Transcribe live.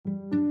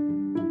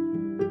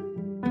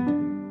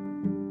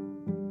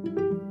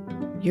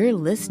You're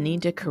listening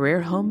to Career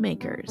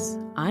Homemakers.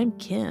 I'm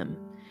Kim.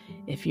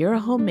 If you're a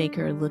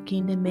homemaker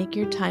looking to make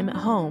your time at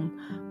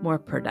home more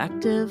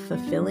productive,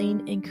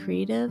 fulfilling, and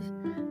creative,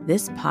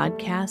 this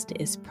podcast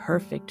is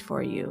perfect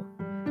for you.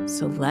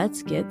 So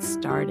let's get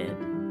started.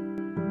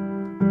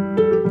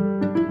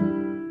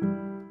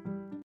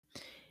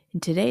 In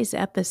today's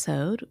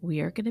episode, we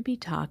are going to be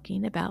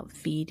talking about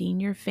feeding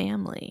your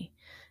family.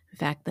 In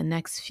fact, the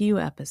next few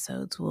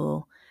episodes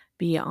will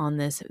be on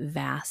this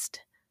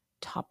vast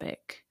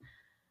topic.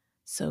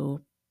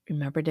 So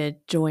remember to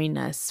join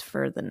us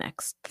for the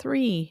next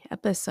 3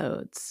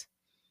 episodes.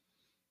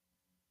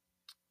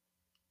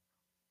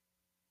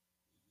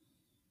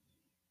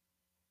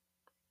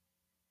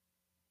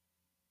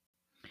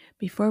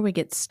 Before we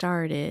get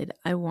started,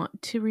 I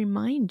want to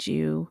remind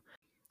you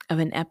of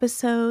an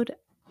episode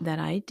that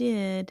I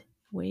did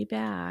way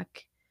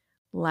back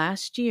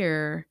last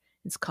year.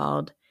 It's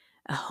called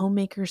A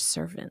Homemaker's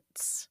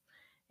Servants,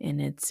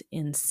 and it's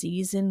in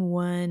season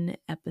 1,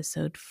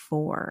 episode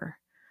 4.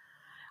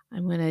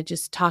 I'm going to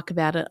just talk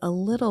about it a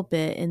little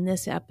bit in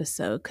this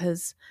episode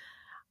because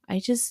I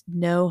just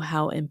know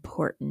how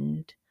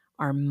important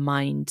our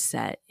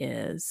mindset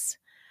is.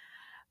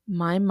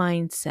 My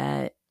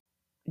mindset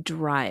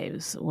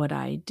drives what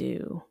I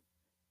do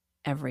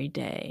every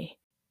day.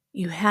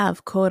 You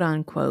have quote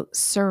unquote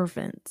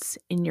servants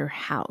in your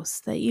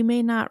house that you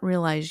may not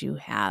realize you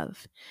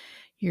have.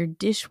 Your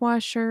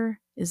dishwasher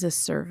is a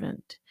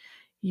servant.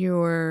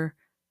 Your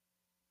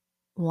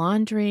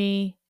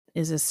laundry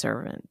is a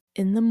servant.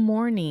 In the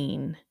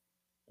morning,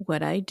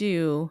 what I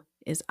do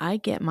is I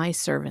get my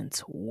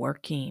servants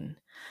working.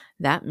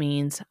 That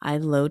means I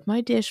load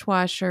my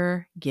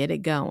dishwasher, get it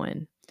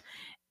going,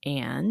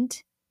 and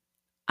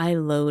I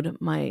load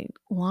my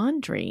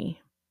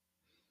laundry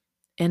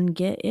and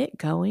get it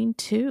going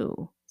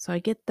too. So I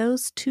get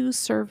those 2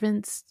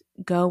 servants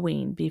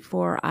going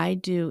before I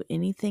do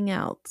anything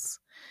else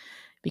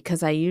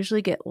because I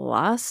usually get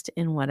lost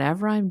in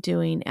whatever I'm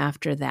doing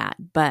after that.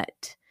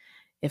 But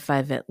if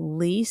I've at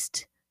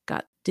least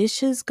got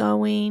dishes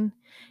going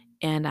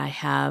and I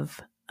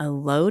have a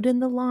load in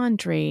the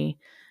laundry,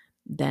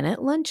 then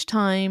at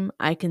lunchtime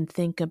I can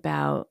think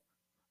about,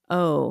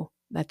 oh,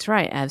 that's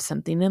right, I have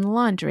something in the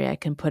laundry. I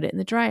can put it in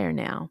the dryer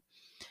now.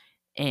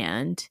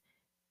 And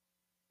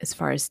as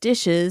far as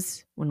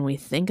dishes, when we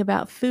think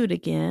about food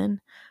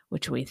again,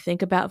 which we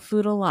think about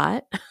food a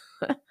lot,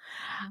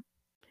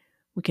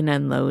 we can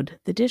unload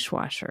the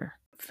dishwasher,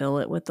 fill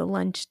it with the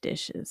lunch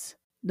dishes.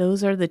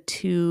 Those are the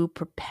 2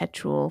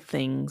 perpetual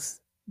things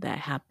that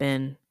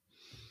happen,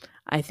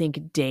 I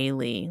think,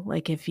 daily.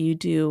 Like if you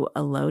do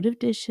a load of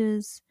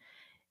dishes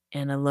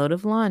and a load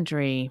of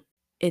laundry,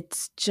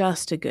 it's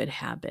just a good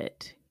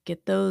habit.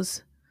 Get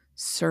those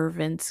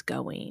servants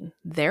going.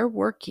 They're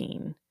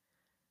working,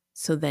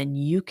 so then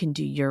you can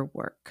do your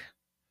work.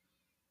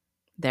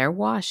 They're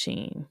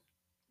washing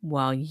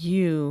while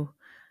you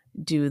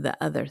do the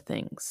other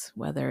things,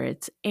 whether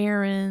it's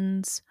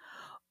errands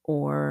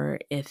or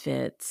if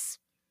it's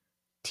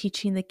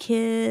teaching the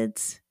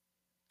kids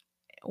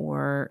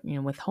or,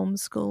 with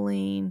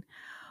homeschooling,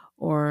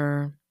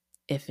 or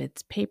if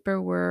it's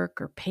paperwork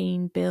or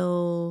paying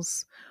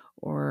bills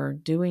or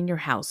doing your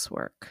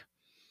housework.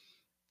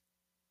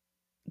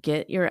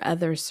 Get your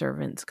other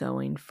servants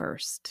going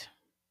first.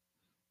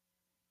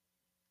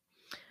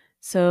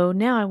 So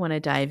now I want to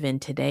dive in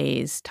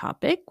today's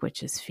topic,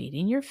 which is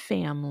feeding your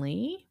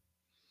family.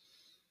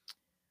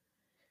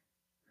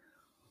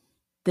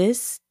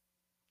 This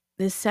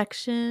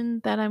section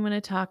that I'm going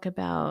to talk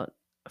about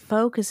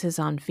focuses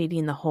on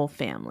feeding the whole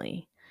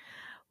family.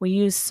 We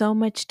use so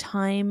much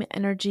time,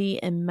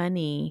 energy, and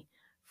money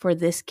for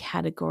this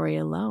category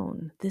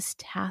alone, this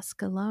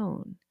task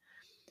alone.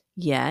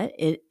 Yet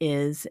it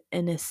is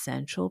an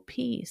essential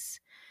piece.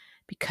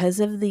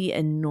 Because of the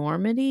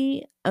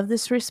enormity of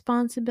this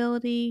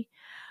responsibility,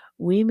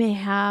 we may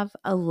have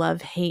a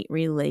love-hate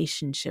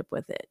relationship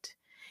with it.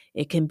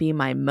 It can be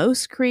my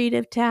most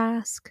creative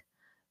task,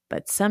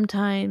 but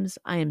sometimes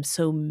I am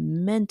so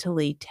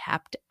mentally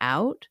tapped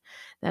out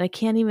that I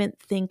can't even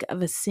think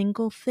of a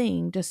single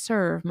thing to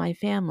serve my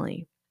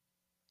family.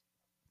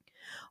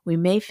 We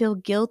may feel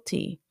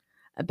guilty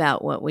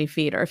about what we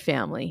feed our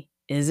family.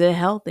 Is it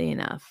healthy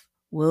enough?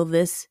 Will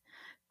this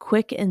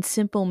quick and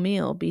simple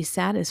meal be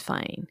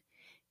satisfying?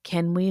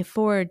 Can we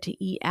afford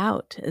to eat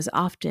out as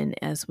often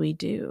as we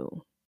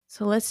do?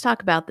 So let's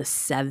talk about the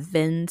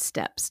 7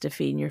 steps to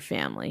feeding your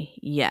family.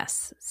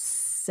 Yes,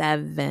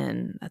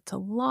 7. That's a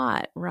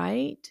lot,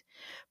 right?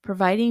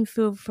 Providing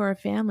food for our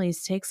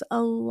families takes a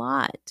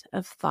lot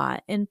of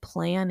thought and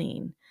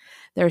planning.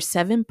 There are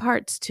 7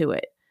 parts to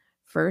it.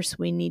 First,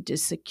 we need to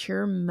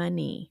secure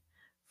money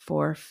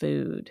for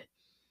food.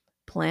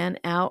 Plan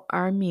out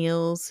our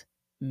meals,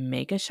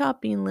 make a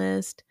shopping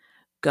list,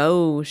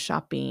 go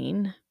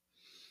shopping,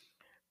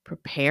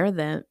 prepare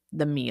the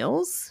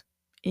meals,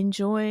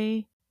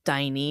 enjoy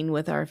dining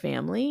with our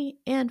family,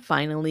 and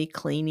finally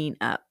cleaning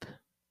up.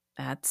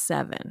 That's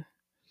 7.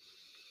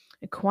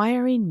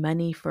 Acquiring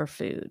money for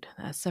food.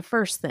 That's the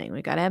first thing.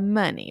 We got to have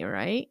money,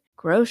 right?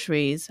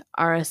 Groceries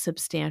are a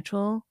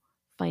substantial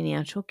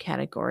financial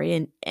category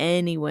in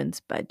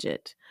anyone's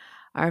budget.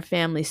 Our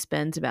family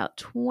spends about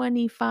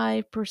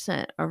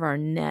 25% of our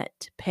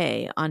net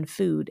pay on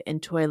food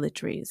and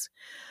toiletries,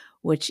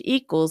 which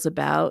equals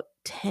about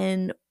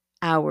 10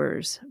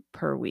 hours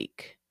per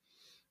week.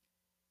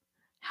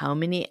 How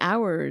many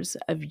hours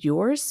of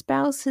your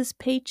spouse's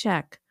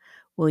paycheck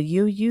will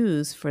you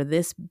use for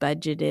this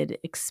budgeted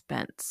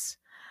expense?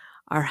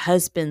 Our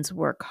husbands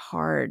work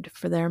hard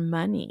for their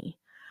money.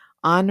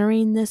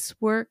 Honoring this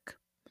work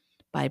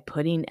by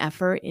putting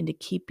effort into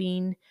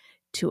keeping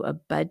to a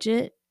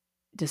budget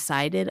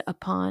decided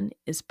upon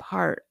is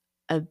part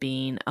of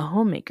being a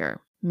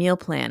homemaker. Meal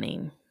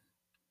planning.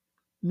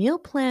 Meal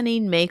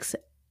planning makes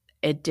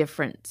a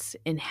difference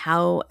in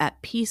how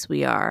at peace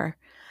we are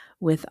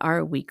with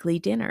our weekly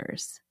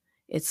dinners.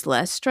 It's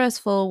less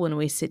stressful when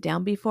we sit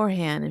down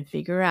beforehand and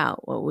figure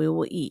out what we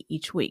will eat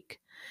each week.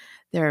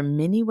 There are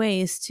many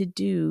ways to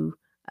do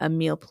a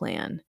meal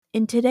plan.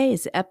 In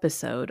today's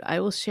episode, I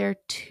will share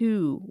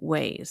 2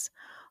 ways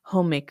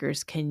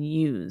homemakers can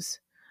use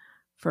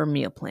for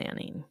meal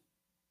planning.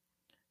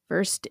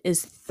 First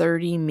is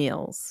 30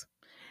 meals.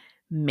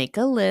 Make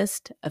a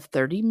list of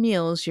 30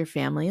 meals your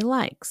family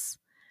likes.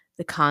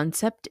 The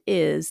concept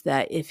is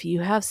that if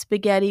you have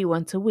spaghetti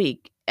once a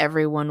week,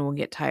 everyone will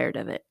get tired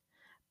of it.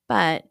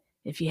 But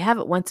if you have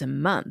it once a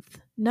month,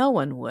 no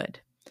one would.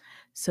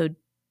 So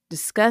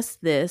discuss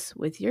this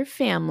with your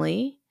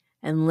family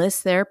and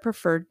list their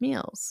preferred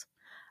meals.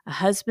 A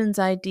husband's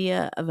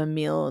idea of a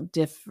meal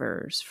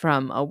differs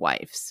from a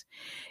wife's.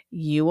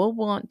 You will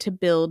want to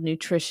build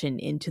nutrition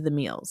into the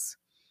meals.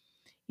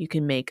 You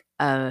can make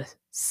a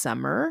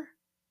summer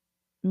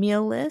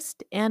meal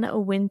list and a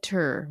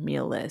winter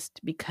meal list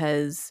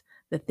because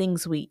the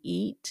things we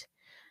eat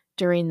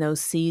during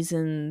those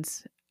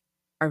seasons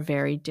are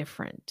very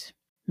different.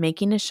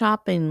 Making a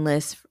shopping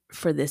list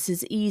for this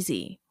is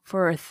easy.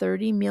 For a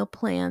 30 meal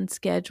plan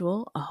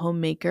schedule, a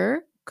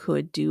homemaker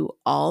could do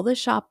all the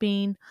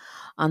shopping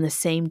on the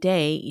same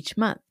day each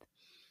month.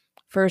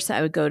 First,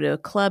 I would go to a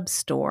club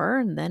store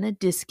and then a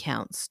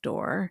discount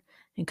store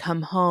and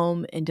come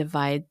home and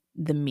divide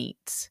the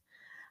meats.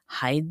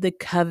 Hide the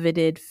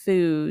coveted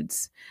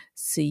foods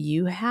so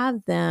you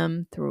have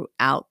them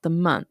throughout the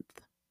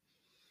month.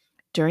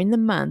 During the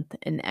month,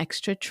 an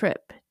extra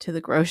trip to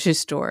the grocery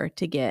store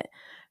to get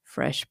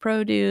fresh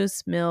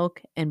produce,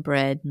 milk, and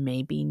bread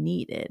may be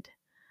needed.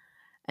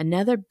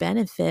 Another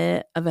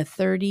benefit of a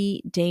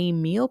 30-day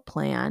meal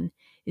plan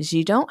is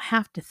you don't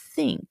have to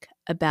think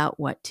about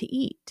what to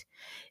eat.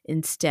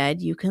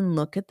 Instead, you can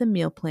look at the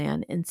meal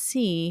plan and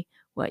see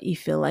what you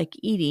feel like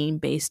eating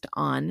based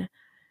on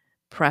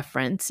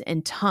preference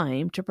and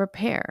time to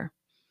prepare.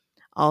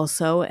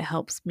 Also, it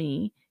helps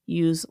me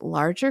use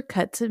larger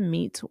cuts of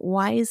meats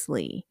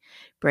wisely,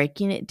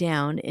 breaking it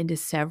down into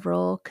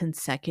several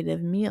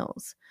consecutive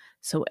meals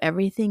so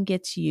everything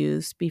gets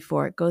used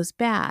before it goes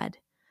bad.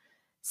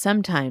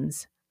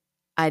 Sometimes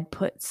I'd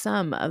put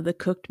some of the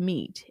cooked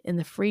meat in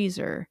the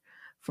freezer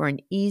for an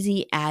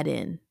easy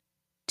add-in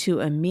to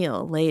a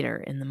meal later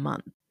in the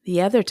month.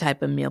 The other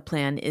type of meal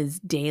plan is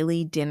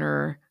daily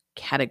dinner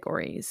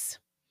categories.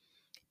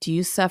 Do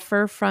you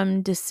suffer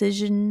from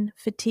decision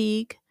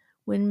fatigue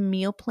when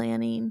meal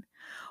planning?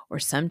 Or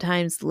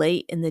sometimes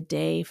late in the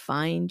day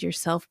find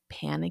yourself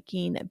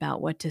panicking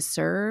about what to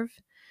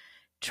serve?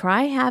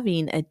 Try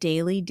having a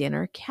daily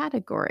dinner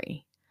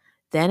category.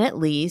 Then at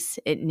least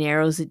it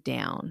narrows it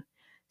down.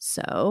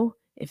 So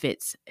if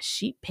it's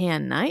sheet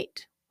pan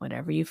night,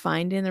 whatever you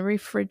find in the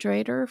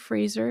refrigerator or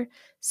freezer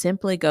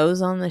simply goes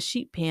on the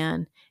sheet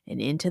pan and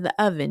into the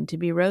oven to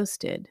be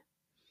roasted.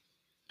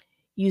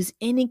 Use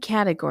any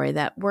category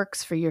that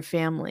works for your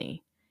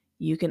family.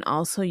 You can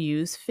also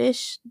use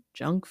fish,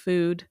 junk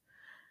food,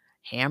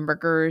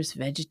 hamburgers,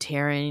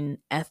 vegetarian,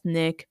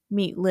 ethnic,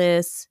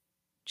 meatless,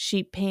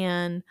 sheet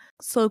pan,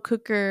 slow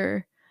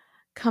cooker,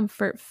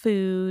 comfort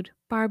food,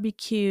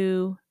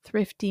 barbecue,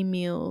 thrifty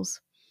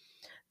meals.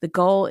 The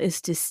goal is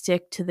to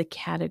stick to the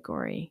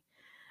category.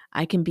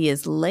 I can be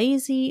as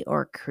lazy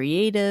or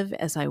creative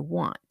as I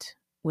want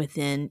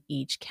within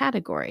each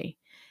category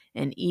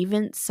and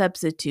even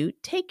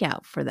substitute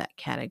takeout for that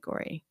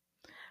category.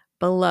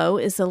 Below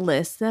is a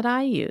list that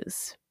I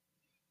use.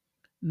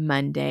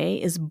 Monday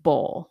is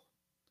bowl.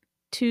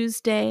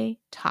 Tuesday,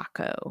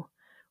 taco.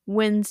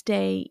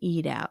 Wednesday,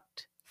 eat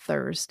out.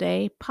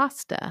 Thursday,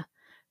 pasta.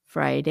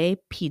 Friday,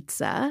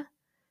 pizza.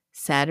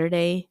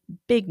 Saturday,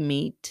 big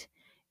meat.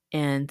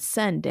 And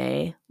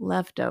Sunday,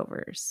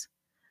 leftovers.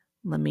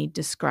 Let me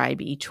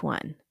describe each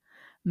one.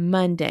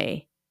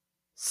 Monday,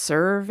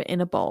 serve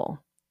in a bowl.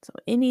 So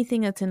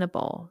anything that's in a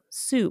bowl.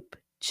 Soup,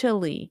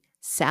 chili,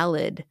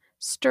 salad,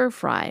 stir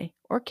fry,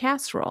 or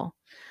casserole.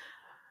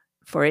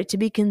 For it to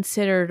be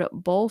considered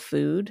bowl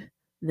food,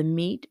 the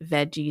meat,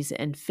 veggies,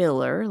 and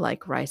filler,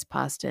 like rice,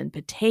 pasta, and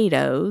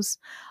potatoes,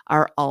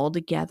 are all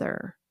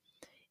together.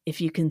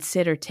 If you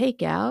consider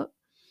takeout,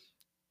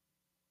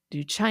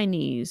 Do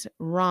Chinese,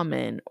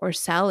 ramen, or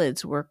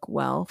salads work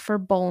well for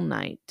bowl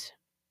night?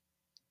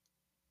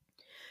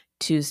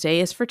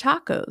 Tuesday is for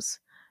tacos,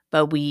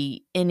 but we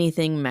eat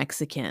anything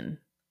Mexican.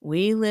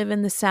 We live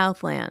in the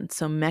Southland,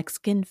 so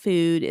Mexican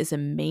food is a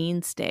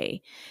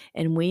mainstay,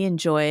 and we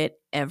enjoy it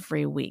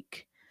every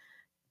week.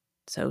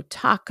 So,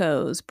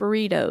 tacos,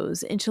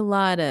 burritos,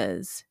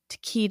 enchiladas,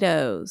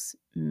 taquitos,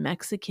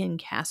 Mexican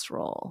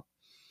casserole,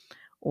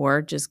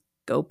 or just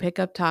go pick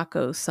up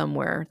tacos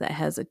somewhere that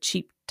has a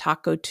cheap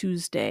Taco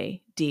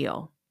Tuesday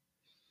deal.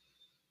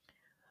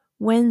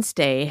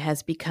 Wednesday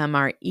has become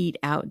our eat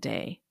out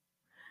day.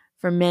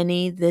 For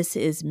many, this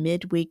is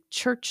midweek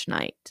church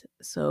night,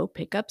 so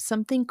pick up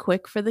something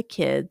quick for the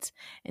kids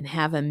and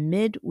have a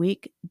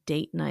midweek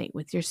date night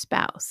with your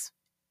spouse,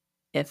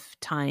 if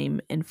time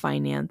and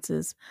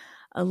finances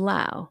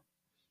allow.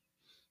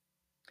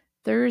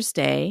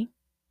 Thursday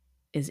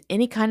is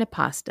any kind of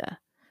pasta: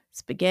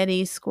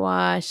 spaghetti,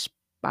 squash,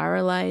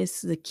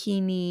 spiralized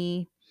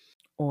zucchini,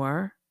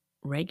 or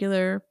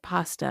regular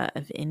pasta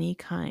of any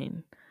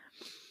kind.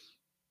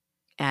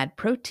 Add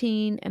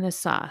protein and a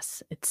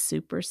sauce. It's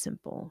super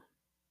simple.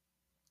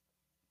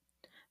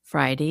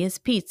 Friday is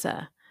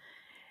pizza.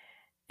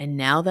 And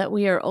now that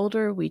we are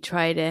older, we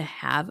try to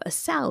have a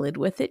salad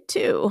with it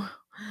too.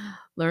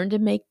 Learn to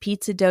make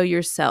pizza dough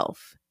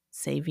yourself,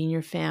 saving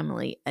your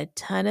family a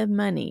ton of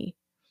money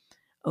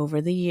over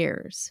the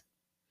years.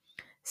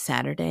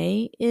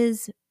 Saturday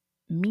is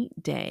meat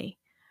day.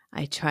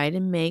 I try to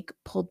make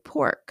pulled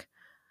pork,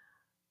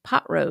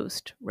 pot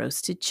roast,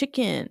 roasted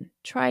chicken,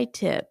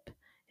 tri-tip,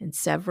 and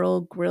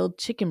several grilled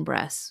chicken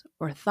breasts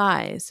or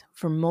thighs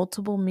for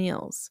multiple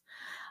meals.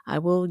 I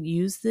will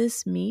use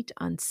this meat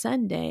on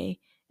Sunday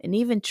and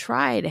even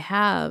try to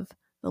have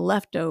the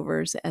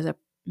leftovers as a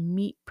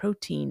meat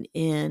protein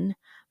in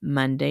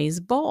Monday's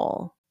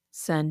bowl.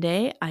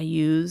 Sunday, I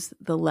use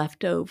the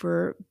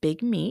leftover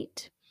big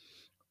meat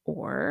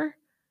or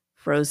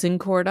frozen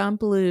cordon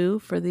bleu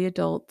for the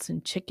adults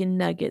and chicken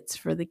nuggets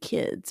for the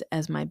kids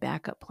as my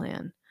backup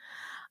plan.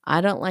 I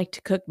don't like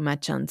to cook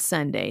much on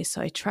Sunday,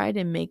 so I try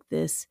to make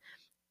this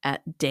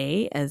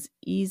day as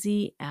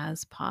easy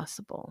as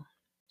possible.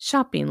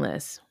 Shopping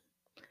lists.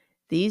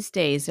 These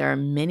days, there are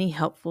many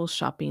helpful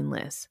shopping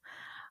lists.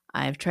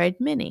 I've tried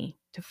many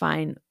to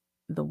find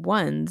the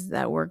ones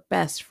that work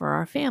best for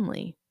our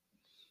family.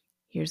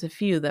 Here's a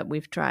few that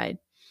we've tried.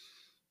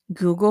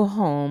 Google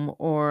Home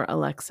or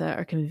Alexa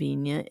are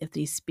convenient if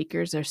these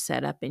speakers are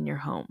set up in your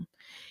home.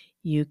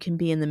 You can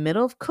be in the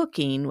middle of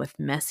cooking with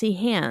messy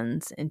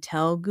hands and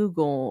tell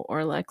Google or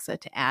Alexa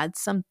to add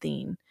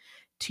something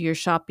to your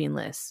shopping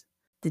list.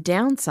 The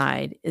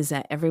downside is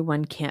that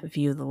everyone can't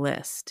view the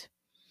list.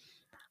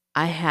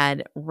 I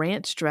had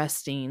ranch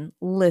dressing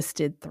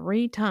listed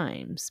 3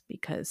 times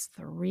because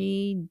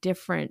 3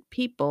 different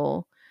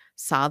people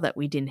saw that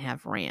we didn't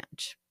have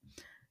ranch.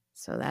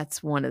 So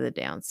that's one of the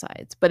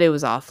downsides, but it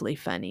was awfully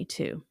funny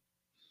too.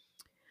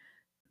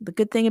 The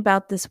good thing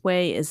about this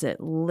way is the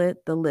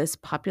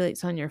list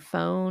populates on your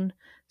phone,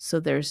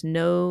 so there's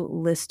no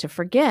list to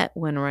forget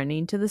when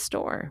running to the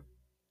store.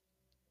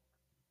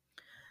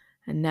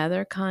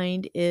 Another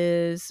kind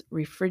is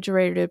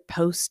refrigerator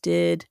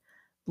posted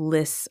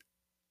lists.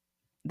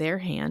 They're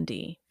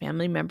handy.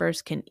 Family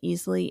members can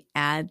easily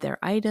add their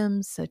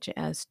items, such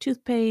as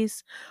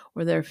toothpaste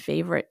or their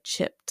favorite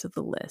chip, to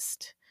the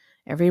list.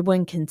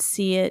 Everyone can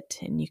see it,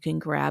 and you can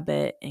grab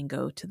it and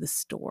go to the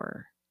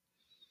store.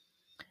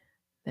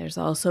 There's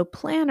also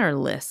planner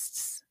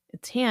lists.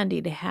 It's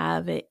handy to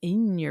have it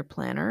in your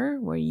planner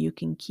where you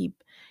can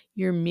keep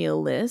your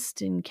meal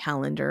list and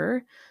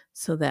calendar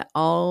so that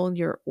all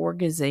your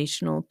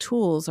organizational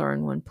tools are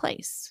in one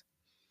place.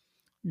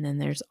 And then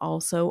there's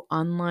also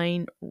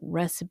online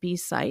recipe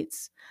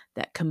sites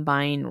that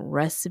combine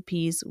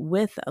recipes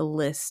with a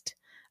list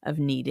of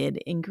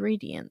needed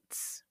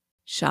ingredients.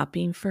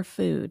 Shopping for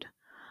food.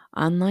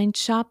 Online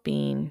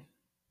shopping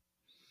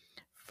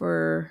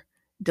for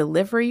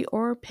delivery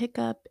or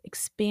pickup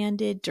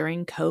expanded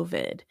during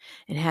COVID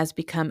and has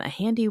become a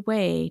handy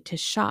way to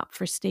shop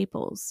for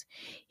staples.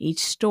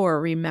 Each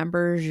store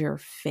remembers your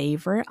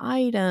favorite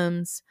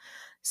items,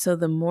 so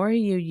the more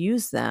you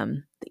use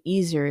them, the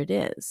easier it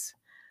is.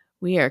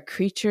 We are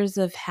creatures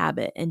of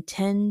habit and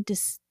tend to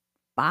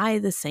buy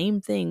the same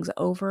things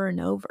over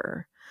and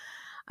over.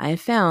 I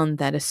have found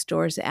that a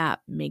store's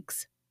app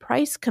makes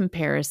price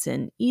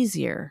comparison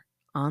easier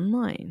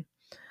online.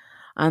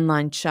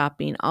 Online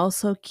shopping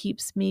also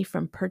keeps me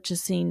from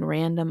purchasing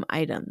random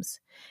items.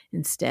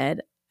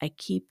 Instead, I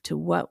keep to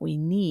what we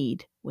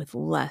need with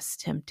less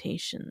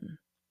temptation.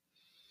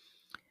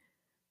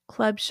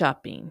 Club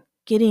shopping.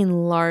 Getting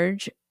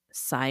large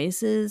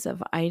sizes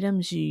of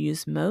items you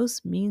use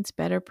most means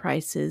better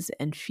prices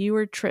and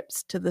fewer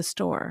trips to the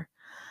store.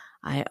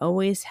 I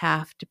always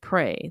have to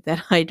pray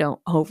that I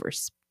don't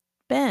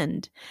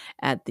overspend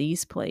at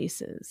these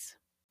places.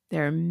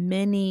 There are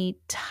many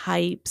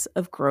types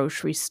of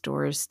grocery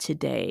stores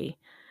today,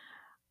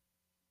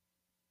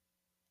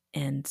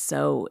 and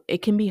so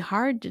it can be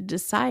hard to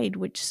decide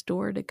which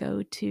store to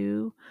go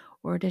to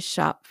or to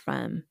shop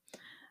from.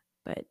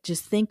 But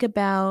just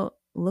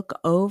look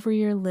over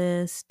your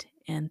list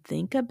and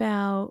think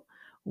about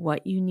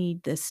what you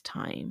need this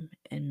time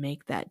and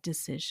make that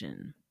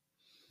decision.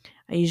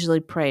 I usually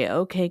pray,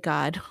 okay,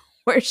 God,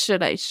 where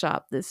should I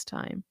shop this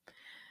time?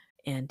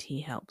 And He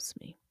helps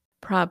me.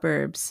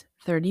 Proverbs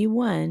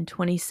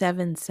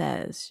 31:27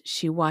 says,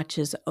 she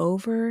watches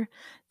over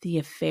the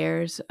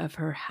affairs of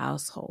her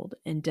household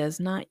and does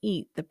not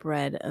eat the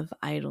bread of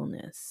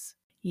idleness.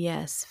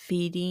 Yes,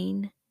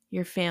 feeding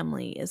your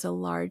family is a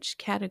large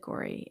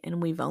category,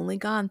 and we've only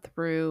gone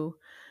through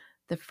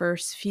the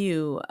first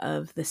few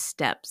of the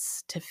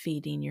steps to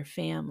feeding your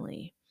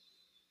family.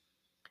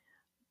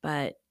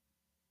 But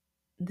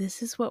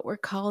this is what we're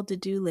called to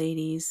do,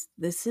 ladies.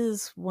 This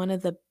is one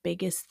of the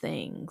biggest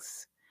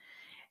things.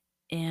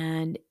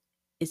 And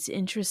it's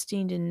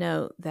interesting to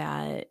note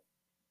that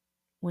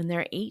when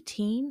they're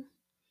 18,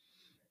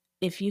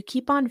 if you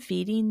keep on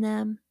feeding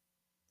them,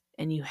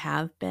 and you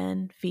have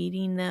been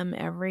feeding them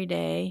every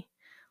day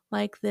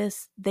like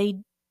this, they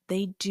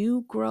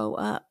do grow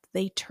up.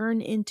 They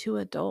turn into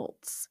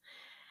adults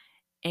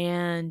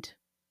and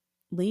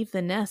leave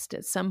the nest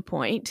at some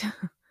point.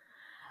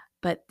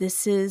 But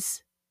this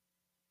is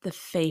the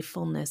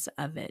faithfulness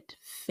of it,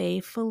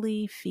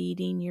 faithfully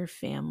feeding your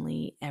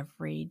family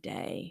every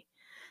day.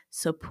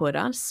 So put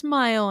on a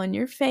smile on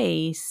your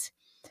face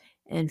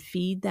and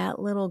feed that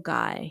little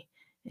guy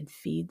and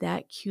feed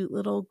that cute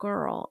little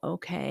girl,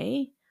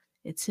 okay?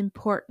 It's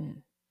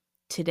important.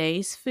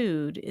 Today's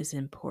food is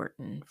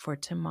important for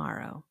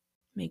tomorrow.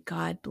 May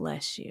God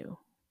bless you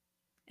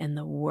and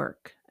the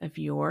work of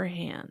your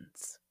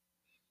hands.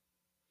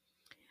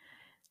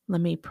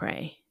 Let me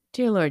pray.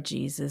 Dear Lord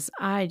Jesus,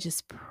 I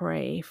just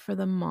pray for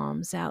the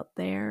moms out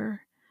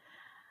there.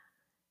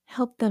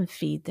 Help them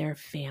feed their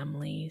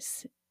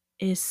families.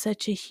 It is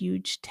such a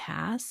huge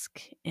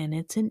task, and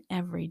it's an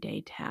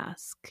everyday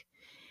task.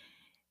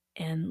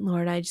 And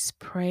Lord, I just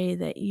pray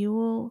that you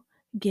will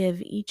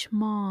give each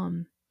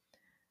mom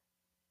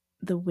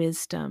the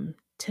wisdom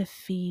to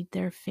feed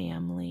their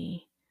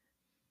family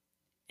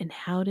and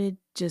how to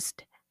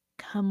just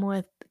come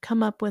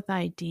up with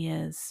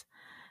ideas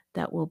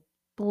that will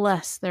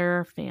bless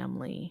their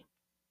family.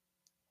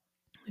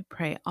 We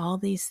pray all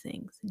these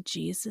things in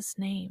Jesus'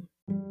 name.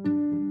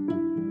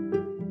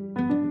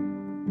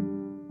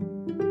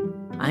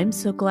 I'm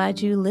so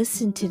glad you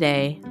listened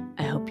today.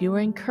 I hope you were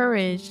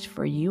encouraged,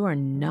 for you are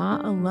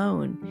not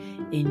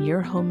alone in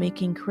your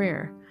homemaking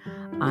career.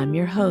 I'm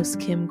your host,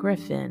 Kim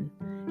Griffin.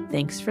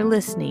 Thanks for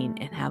listening,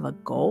 and have a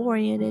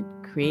goal-oriented,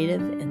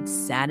 creative, and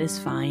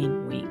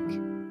satisfying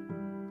week.